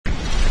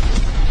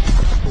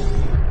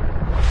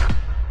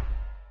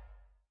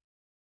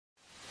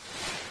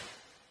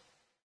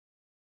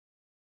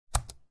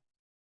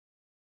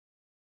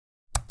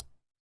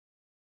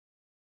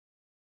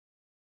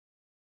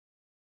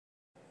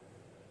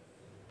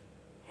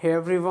Hey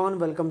everyone,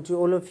 welcome to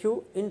all of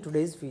you in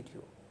today's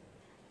video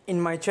in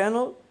my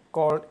channel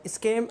called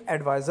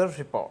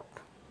ScamAdvisorReport.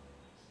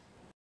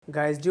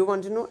 Guys, do you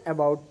want to know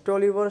about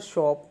Tolliver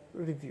Shop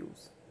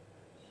Reviews?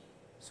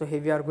 So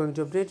here we are going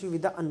to update you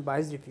with the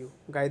unbiased review.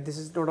 Guys, this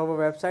is not our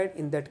website.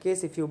 In that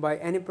case, if you buy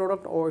any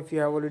product or if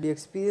you have already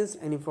experienced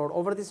any fraud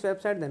over this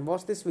website, then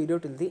watch this video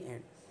till the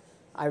end.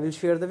 I will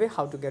share the way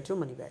how to get your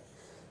money back.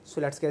 So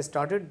let's get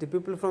started. The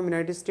people from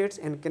United States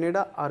and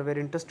Canada are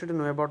very interested to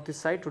know about this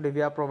site. Today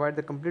we are provide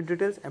the complete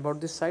details about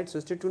this site,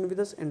 so stay tuned with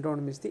us and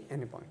don't miss the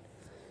any point.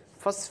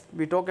 First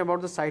we talk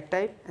about the site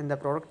type and the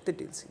product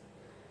details.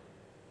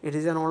 It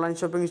is an online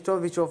shopping store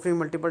which offering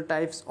multiple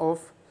types of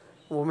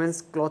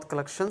women's cloth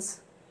collections.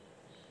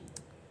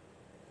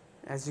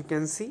 As you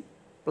can see,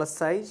 plus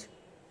size,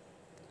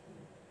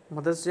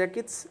 mother's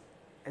jackets.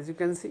 As you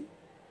can see,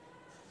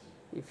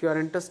 if you are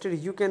interested,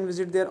 you can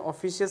visit their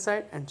official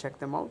site and check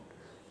them out.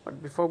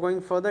 But before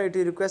going further, it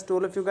is request to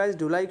all of you guys,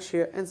 do like,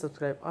 share and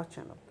subscribe our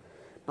channel.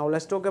 Now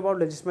let's talk about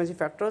legitimacy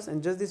factors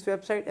and judge this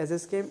website as a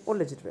scam or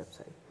legit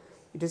website.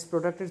 It is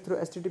protected through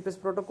HTTPS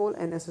protocol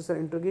and SSL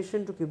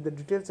integration to keep the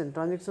details and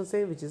transactions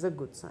safe, which is a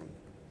good sign.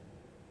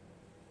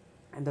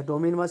 And the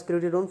domain was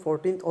created on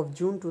 14th of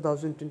June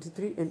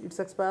 2023 and it's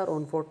expire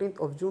on 14th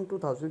of June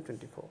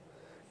 2024.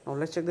 Now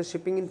let's check the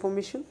shipping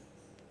information.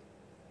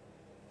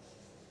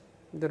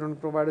 They don't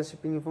provide a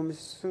shipping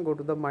information. Go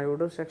to the my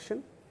order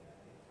section.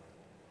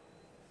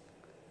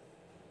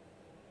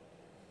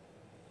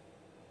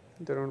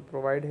 They don't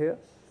provide here.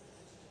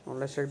 Now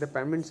let's check the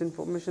payments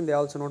information. They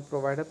also not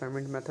provide a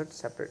payment method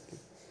separately,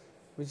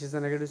 which is a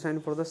negative sign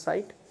for the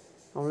site.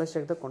 Now let's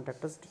check the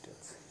contact us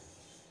details.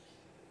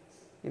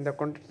 In the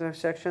contact us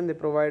section, they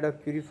provide a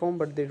query form,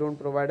 but they don't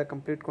provide a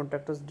complete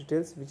contact us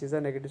details, which is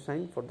a negative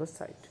sign for the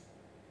site.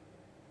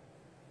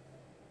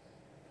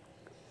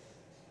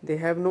 They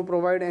have no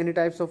provide any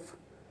types of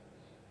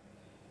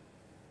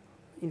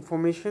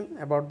information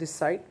about this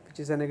site, which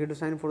is a negative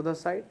sign for the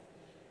site.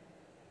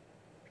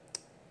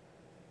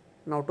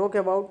 Now talk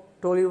about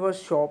Tolliver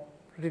Shop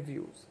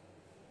Reviews.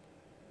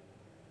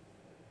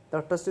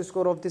 The trust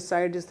score of this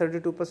site is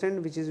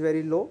 32%, which is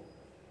very low,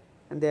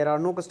 and there are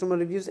no customer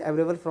reviews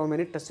available from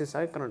any trusted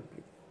site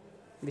currently,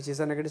 which is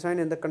a negative sign,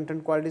 and the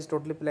content quality is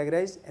totally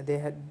plagiarized.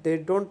 They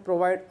don't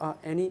provide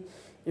any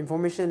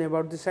information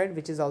about the site,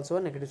 which is also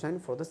a negative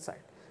sign for the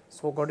site.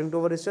 So according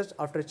to our research,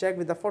 after check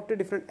with the 40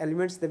 different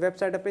elements, the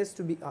website appears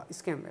to be a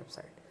scam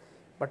website.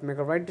 But make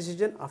a right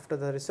decision after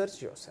the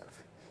research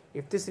yourself.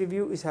 If this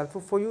review is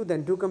helpful for you,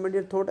 then do comment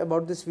your thought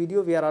about this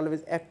video. We are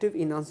always active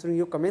in answering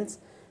your comments.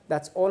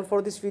 That's all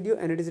for this video,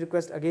 and it is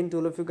request again to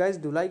all of you guys,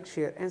 do like,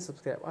 share and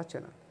subscribe our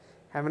channel.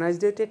 Have a nice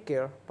day. Take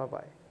care. Bye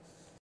bye.